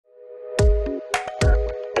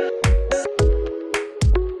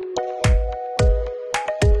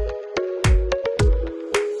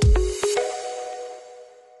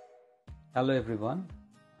Hello everyone,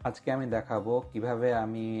 আজকে আমি দেখাবো কিভাবে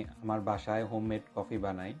আমি আমার বাসায় হোমমেড কফি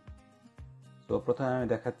বানাই। তো প্রথমে আমি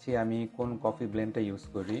দেখাচ্ছি আমি কোন কফি ব্লেন্ডটা ইউজ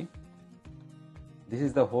করি। This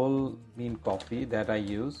is the whole bean coffee that I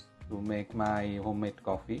use to make my homemade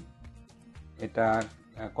coffee. এটা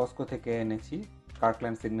কস্কো থেকে এনেছি,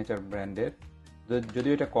 কার্কল্যান্ড সিগনেচার ব্র্যান্ডের।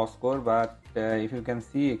 যদিও এটা কস্কোর, but if you can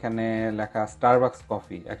see এখানে লেখা স্টারবাকস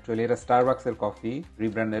কফি। অ্যাকচুয়ালি এটা স্টারবাকসের coffee,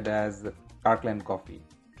 rebranded as Kirkland coffee.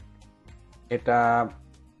 এটা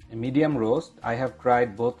medium roast. I have tried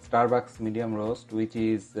both Starbucks medium roast, which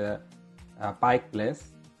is Pike Place,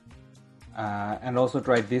 and also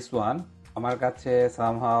tried this one. আমার কাছে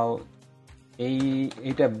somehow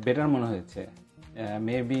এইটা better মনে হয়েছে।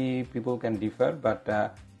 Maybe people can differ, but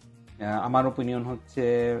আমার opinion হচ্ছে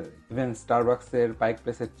even স্টারবাকসের পাইক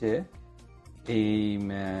প্লেসের চেয়ে এই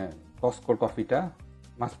কস্কোর কফিটা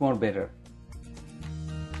much more better.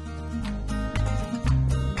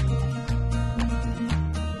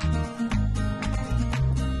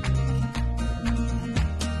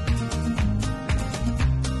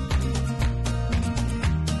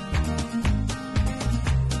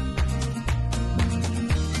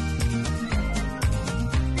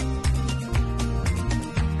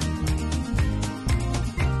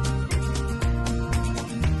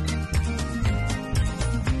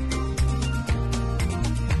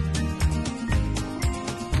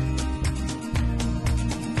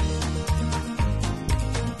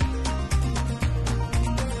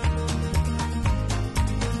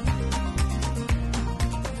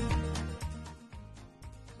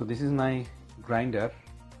 So this is my grinder.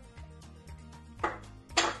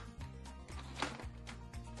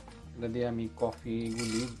 এটা দিয়ে আমি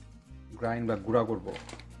কফিগুলি গ্রাইন্ড বা গুঁড়া করব।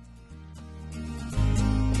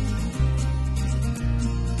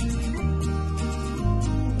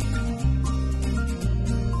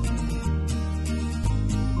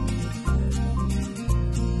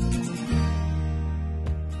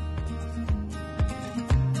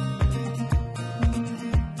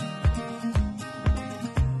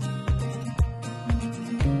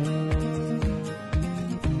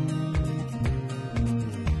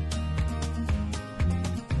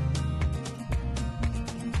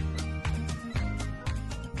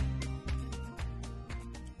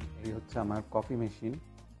 এই হচ্ছে আমার কফি মেশিন।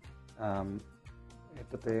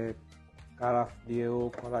 এটাতে কারাফ দিয়েও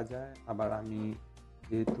করা যায়, আবার আমি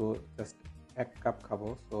যেহেতু জাস্ট 1 কাপ খাবো,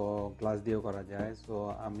 সো গ্লাস দিয়েও করা যায়। সো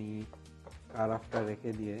আমি কারাফটা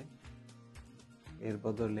রেখে দিয়ে এর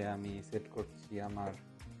বদলে আমি সেট করছি আমার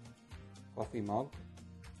coffee mug.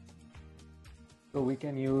 So we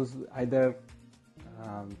can use either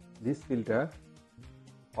this filter,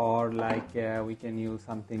 or like we can use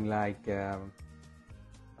something like a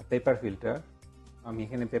paper filter. আমি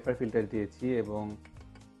এখানে পেপার ফিল্টার দিয়েছি এবং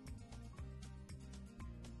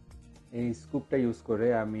এই স্কুপটা ইউজ করে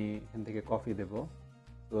আমি এখান থেকে কফি দেব।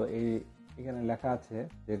 তো এখানে লেখা আছে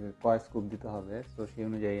যে কয় স্কুপ দিতে হবে, তো সেই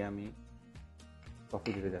অনুযায়ী আমি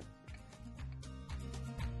কফি দিতে যাচ্ছি।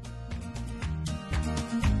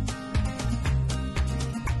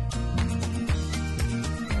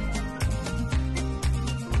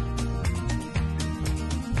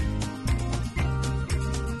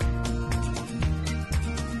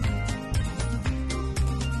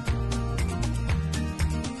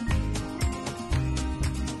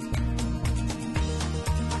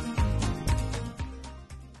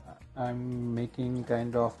 I'm making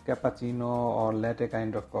kind of cappuccino or latte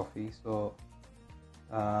kind of coffee, so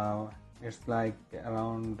it's like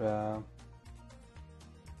around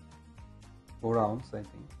 4 ounce, I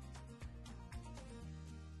think.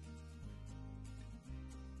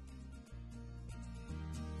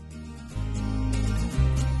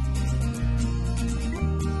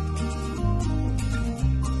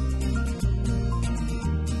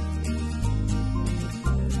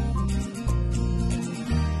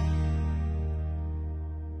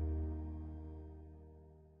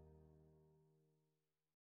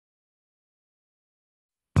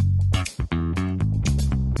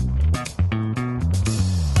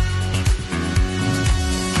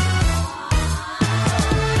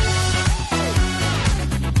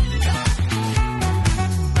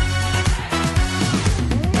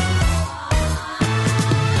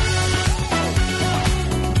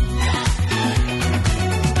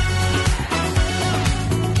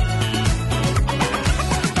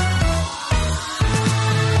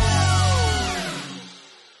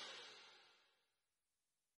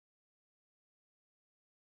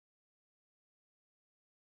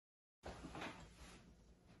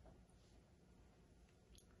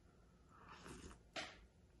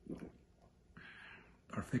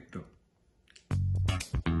 Perfecto.